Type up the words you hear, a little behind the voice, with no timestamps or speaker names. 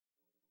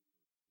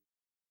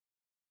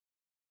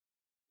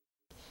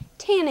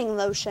tanning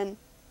lotion,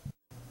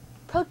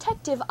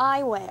 protective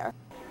eyewear,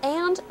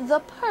 and the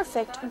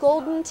perfect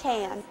golden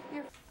tan.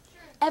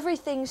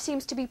 Everything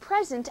seems to be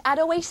present at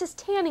Oasis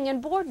Tanning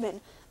in Boardman,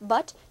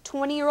 but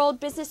 20-year-old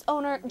business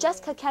owner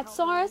Jessica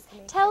Katsaris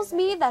tells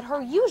me that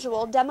her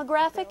usual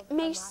demographic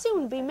may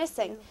soon be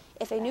missing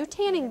if a new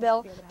tanning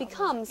bill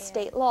becomes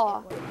state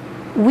law.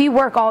 We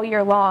work all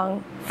year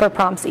long for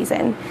prom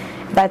season.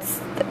 That's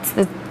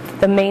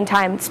the main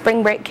time.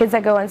 Spring break, kids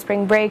that go on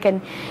spring break,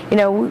 and you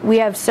know, we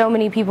have so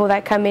many people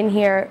that come in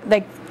here,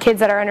 like kids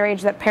that are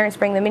underage, that parents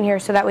bring them in here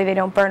so that way they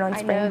don't burn on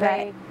spring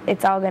break.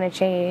 It's all going to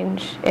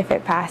change if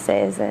it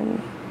passes,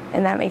 and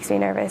that makes me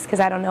nervous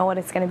because I don't know what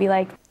it's going to be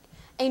like.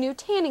 A new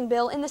tanning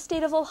bill in the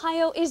state of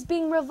Ohio is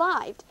being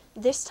revived,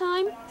 this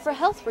time for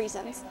health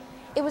reasons.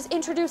 It was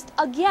introduced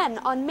again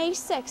on May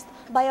 6th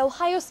by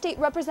Ohio State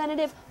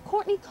Representative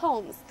Courtney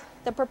Combs.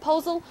 The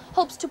proposal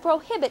hopes to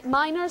prohibit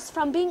minors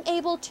from being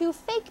able to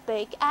fake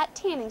bake at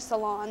tanning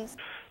salons.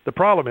 The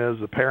problem is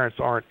the parents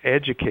aren't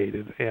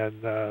educated in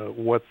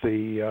what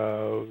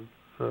the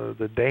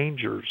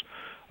dangers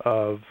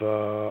of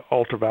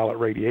ultraviolet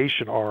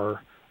radiation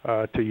are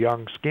to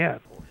young skin.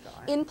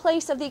 In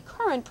place of the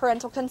current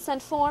parental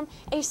consent form,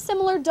 a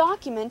similar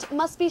document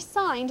must be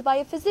signed by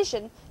a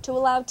physician to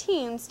allow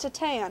teens to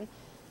tan.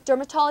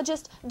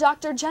 Dermatologist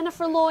Dr.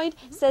 Jennifer Lloyd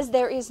says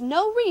there is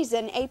no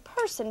reason a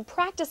person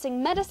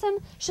practicing medicine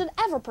should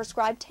ever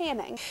prescribe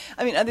tanning.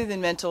 I mean, other than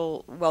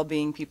mental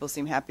well-being, people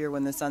seem happier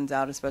when the sun's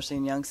out, especially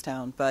in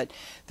Youngstown, but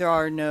there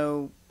are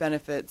no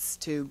benefits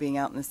to being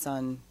out in the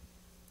sun.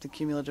 The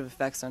cumulative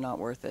effects are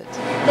not worth it.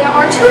 There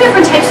are two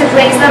different types of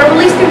rays that are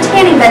released through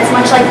tanning beds,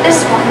 much like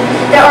this one.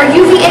 There are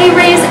UVA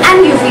rays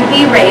and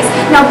UVB rays.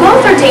 Now,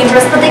 both are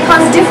dangerous, but they cause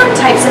different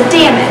types of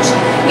damage.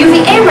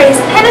 UVA rays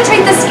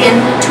penetrate the skin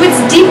to its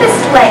deepest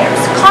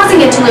layers,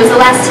 causing it to lose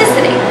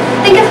elasticity.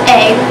 Think of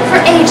A for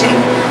aging.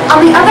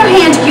 On the other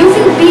hand,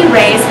 UVB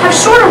rays have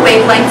shorter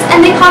wavelengths, and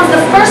they cause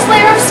the first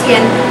layer of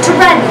skin to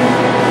redden.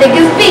 Think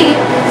of B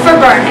for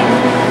burning.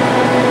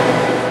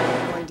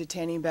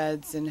 Tanning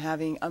beds and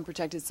having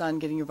unprotected sun,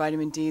 getting your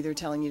vitamin D, they're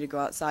telling you to go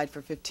outside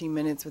for 15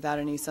 minutes without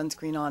any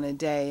sunscreen on a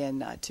day,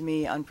 and to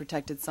me,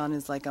 unprotected sun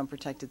is like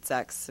unprotected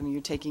sex. I mean,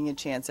 you're taking a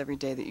chance every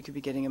day that you could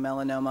be getting a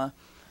melanoma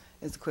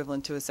is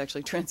equivalent to a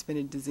sexually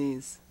transmitted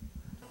disease.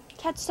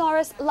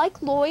 Katsaris,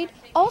 like Lloyd,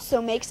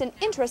 also makes an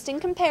interesting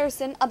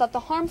comparison about the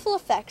harmful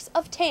effects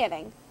of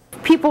tanning.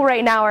 People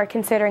right now are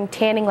considering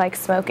tanning like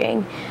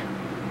smoking.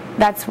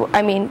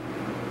 I mean,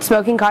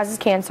 smoking causes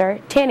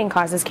cancer, tanning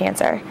causes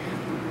cancer,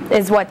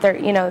 is what they're,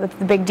 you know, the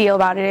big deal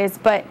about it is,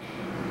 but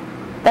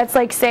that's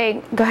like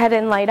saying, go ahead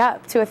and light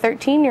up to a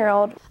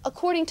 13-year-old.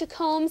 According to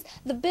Combs,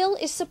 the bill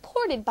is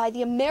supported by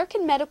the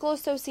American Medical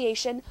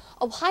Association,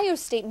 Ohio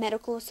State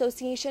Medical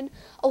Association,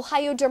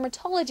 Ohio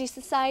Dermatology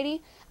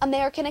Society,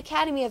 American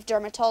Academy of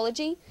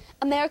Dermatology,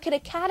 American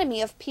Academy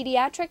of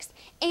Pediatrics,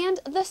 and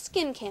the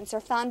Skin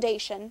Cancer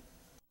Foundation.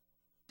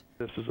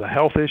 This is a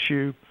health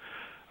issue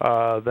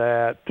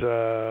that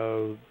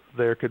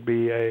there could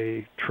be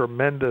a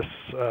tremendous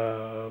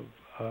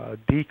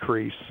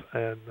decrease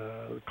in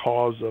the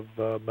cause of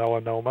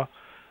melanoma,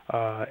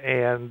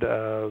 and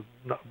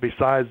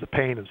besides the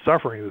pain and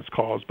suffering that's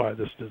caused by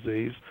this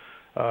disease,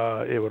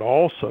 it would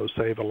also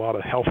save a lot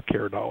of health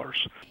care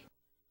dollars.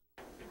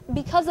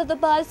 Because of the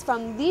buzz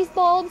from these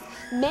bulbs,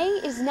 May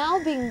is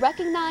now being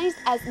recognized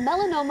as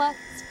Melanoma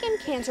Skin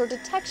Cancer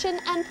Detection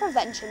and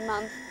Prevention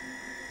Month.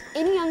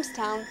 In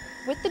Youngstown,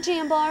 with the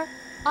Jambar,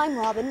 I'm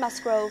Robin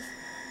Musgrove.